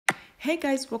Hey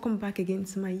guys, welcome back again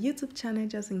to my YouTube channel.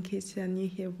 Just in case you are new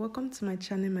here, welcome to my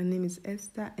channel. My name is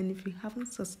Esther, and if you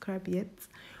haven't subscribed yet,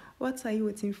 what are you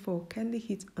waiting for? Kindly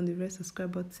hit on the red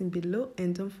subscribe button below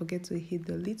and don't forget to hit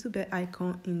the little bell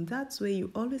icon. In that way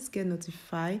you always get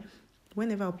notified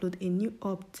whenever I upload a new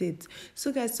update.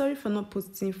 So guys, sorry for not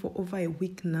posting for over a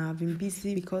week now. I've been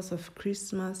busy because of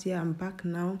Christmas. Yeah, I'm back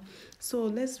now. So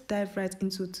let's dive right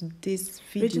into today's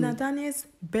video. Regina Daniel's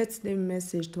birthday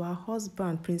message to her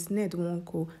husband, Prince Ned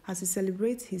Nwoko, as he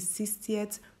celebrates his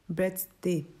 60th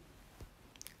birthday.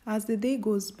 As the day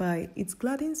goes by, it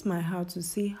gladdens my heart to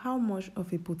see how much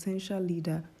of a potential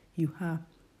leader you are.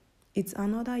 It's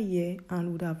another year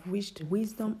and would have wished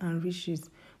wisdom and riches,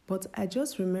 but I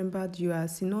just remembered you are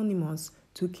synonymous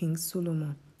to King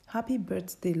Solomon. Happy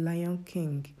birthday, Lion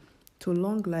King. To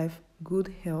long life,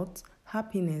 good health,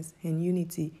 happiness, and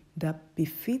unity that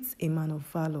befits a man of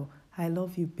valor. I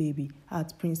love you, baby.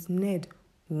 At Prince Ned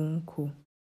Nwoko.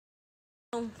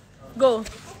 Go.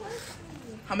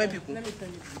 How many people?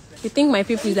 You think my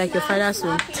people is like your father's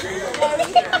son?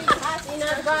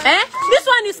 Eh? This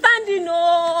one is standing.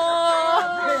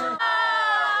 Oh.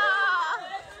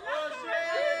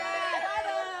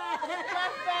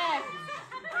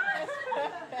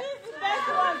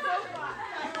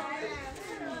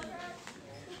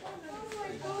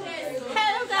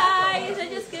 Hello guys, I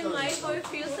just came live for a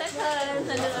few seconds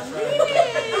and then I'm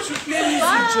leaving.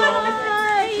 Bye.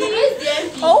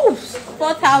 Oh,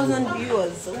 4,000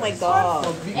 viewers. Oh my god.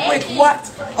 Wait,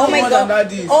 what? Oh my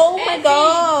god. Oh my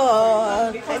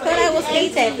god. I thought I was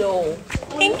hated though.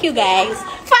 Thank you guys.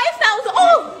 5,000. Oh.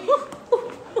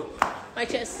 My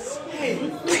chest.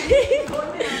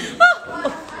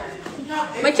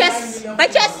 My chest. My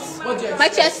chest. My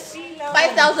chest.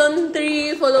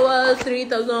 5,003 followers.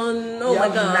 3,000. Oh my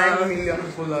god. 9 million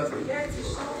followers.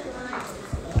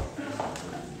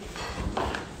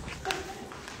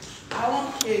 I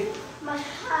want cake. My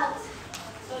heart.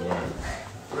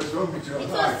 What's wrong with your It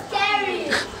heart? was scary.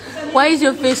 Why is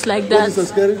your face like that? Is it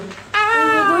so scary?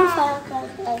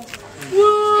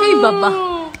 Hey Baba.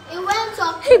 It went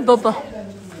up. Hey Baba.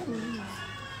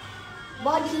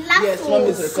 But the last Yes, one mom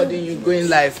was is recording you going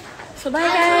live. So bye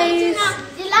guys.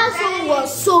 The last one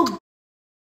was so good.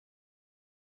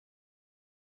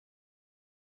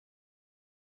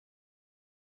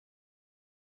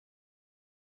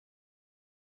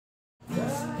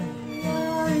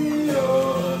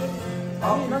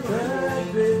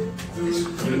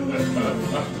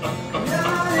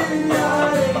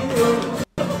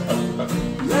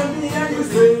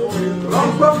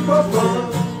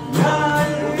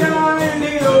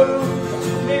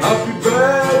 Happy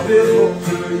birthday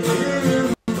to you.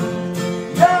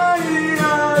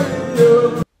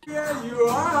 Here you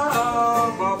are,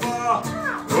 Baba.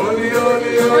 Holy,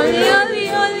 holy, holy. Oli,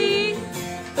 oli,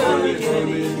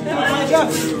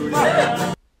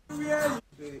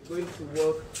 Going to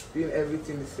work, doing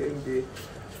everything the same day.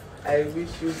 I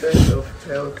wish you best of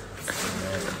health.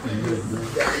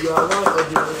 You are one of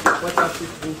the most important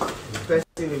people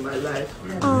person in my life.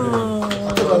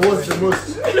 That was the most.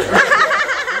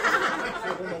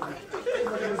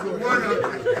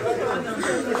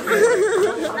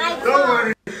 Don't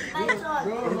worry.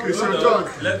 Okay, so John.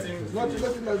 Let him. Not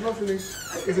finished.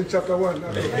 It's in chapter 1. Go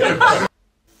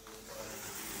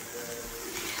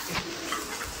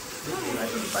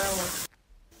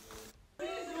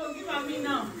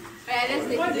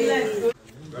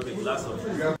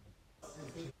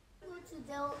to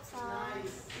Delta.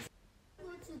 Go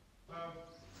to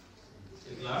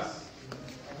Glass?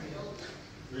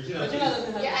 Yeah,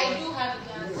 I do have a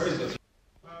glass. Where is the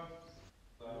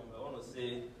I want to say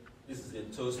this is a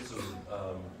toast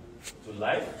to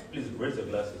life. Please raise your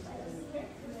glasses.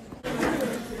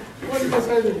 What is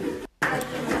this?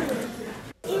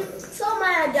 It's so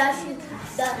mad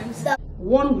that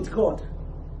One with God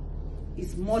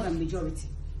is more than majority.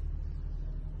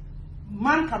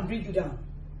 Man can bring you down,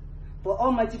 but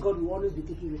Almighty God will always be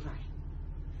taking you high.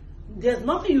 There's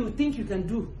nothing you think you can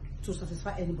do to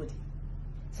satisfy anybody.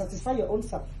 Satisfy your own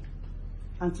self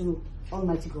and to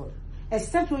Almighty God.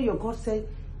 Except when your God said,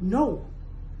 no,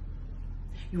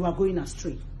 you are going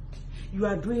astray. You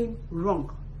are doing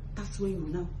wrong. That's when you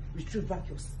now retrieve back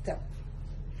your step.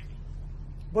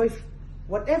 But if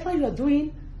whatever you are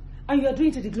doing, and you are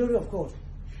doing to the glory of God,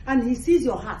 and He sees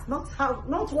your heart,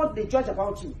 not what they judge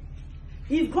about you.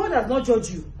 If God has not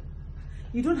judged you,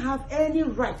 you don't have any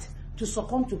right to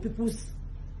succumb to people's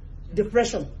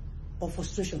depression or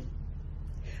frustration.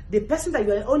 The person that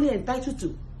you are only entitled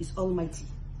to is Almighty.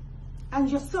 And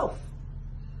yourself,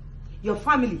 your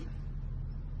family.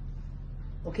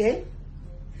 Okay?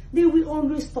 They will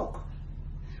always talk.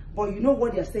 but you know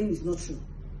what they're saying is not true.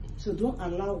 So don't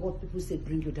allow what people say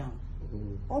bring you down.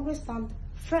 Always stand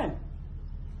firm.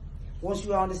 Once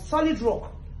you are on a solid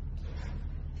rock,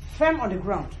 firm on the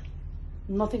ground,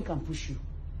 nothing can push you.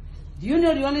 Do you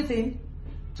know the only thing?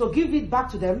 To give it back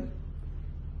to them,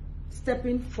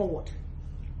 stepping forward.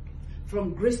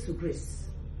 From grace to grace.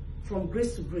 From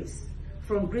grace to grace.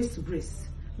 From grace to grace.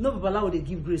 No Babala will they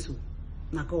give grace to.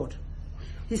 Now God.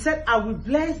 He said, I will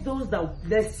bless those that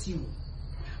bless you.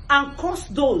 And curse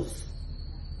those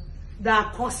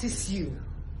that curses you.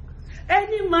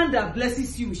 Any man that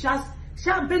blesses you shall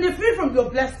benefit from your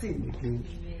blessing.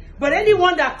 But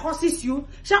anyone that curses you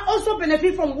shall also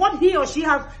benefit from what he or she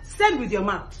has said with your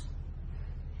mouth.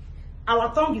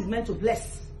 Our tongue is meant to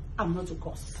bless and not to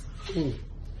curse.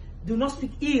 Do not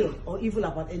speak ill or evil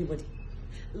about anybody.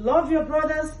 Love your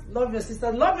brothers, love your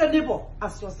sisters, love your neighbor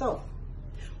as yourself.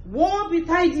 Woe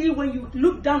betide you when you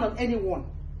look down on anyone.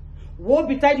 Woe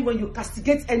betide you when you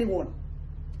castigate anyone.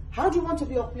 How do you want to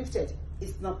be uplifted?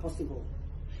 It's not possible.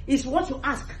 It's what you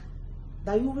ask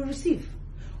that you will receive.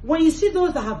 When you see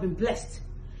those that have been blessed,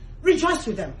 rejoice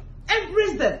with them.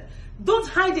 Embrace them. Don't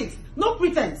hide it. No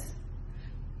pretense.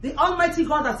 The Almighty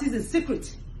God that sees in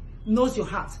secret knows your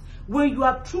heart. When you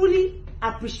are truly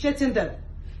appreciating them,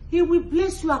 He will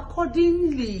bless you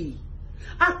accordingly.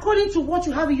 According to what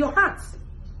you have in your heart.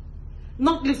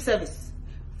 Not lip service.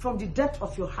 From the depth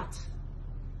of your heart,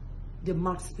 the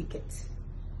mouth speaketh.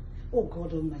 Oh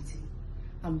God Almighty,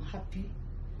 I'm happy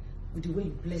with the way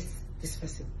you bless this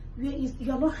person.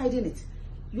 You are not hiding it.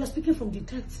 You are speaking from the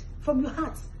depth, from your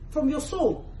heart, from your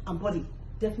soul and body.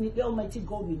 Definitely Almighty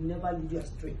God will never lead you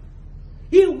astray.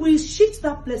 He will shift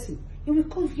that blessing. He will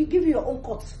give you your own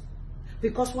cut.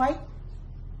 Because why?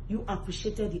 You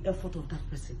appreciated the effort of that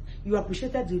person. You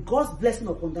appreciated the God's blessing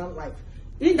upon that life.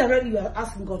 Indirectly, you are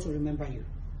asking God to remember you.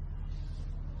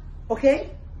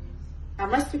 Okay?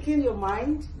 Am I speaking your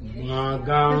mind?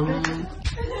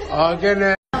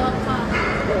 Okay.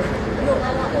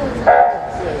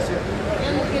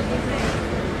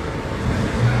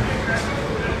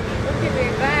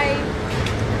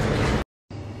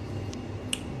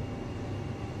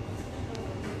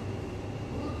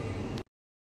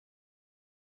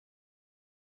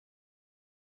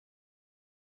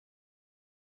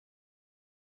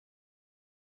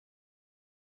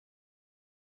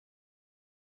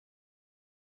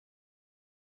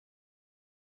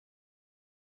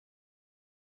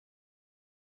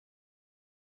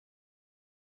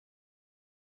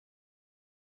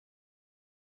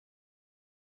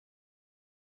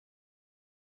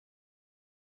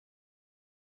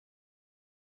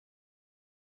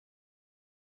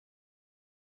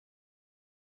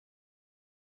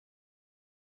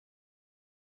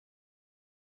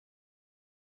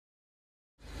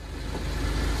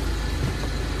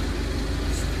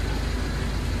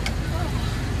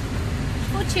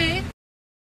 Uche.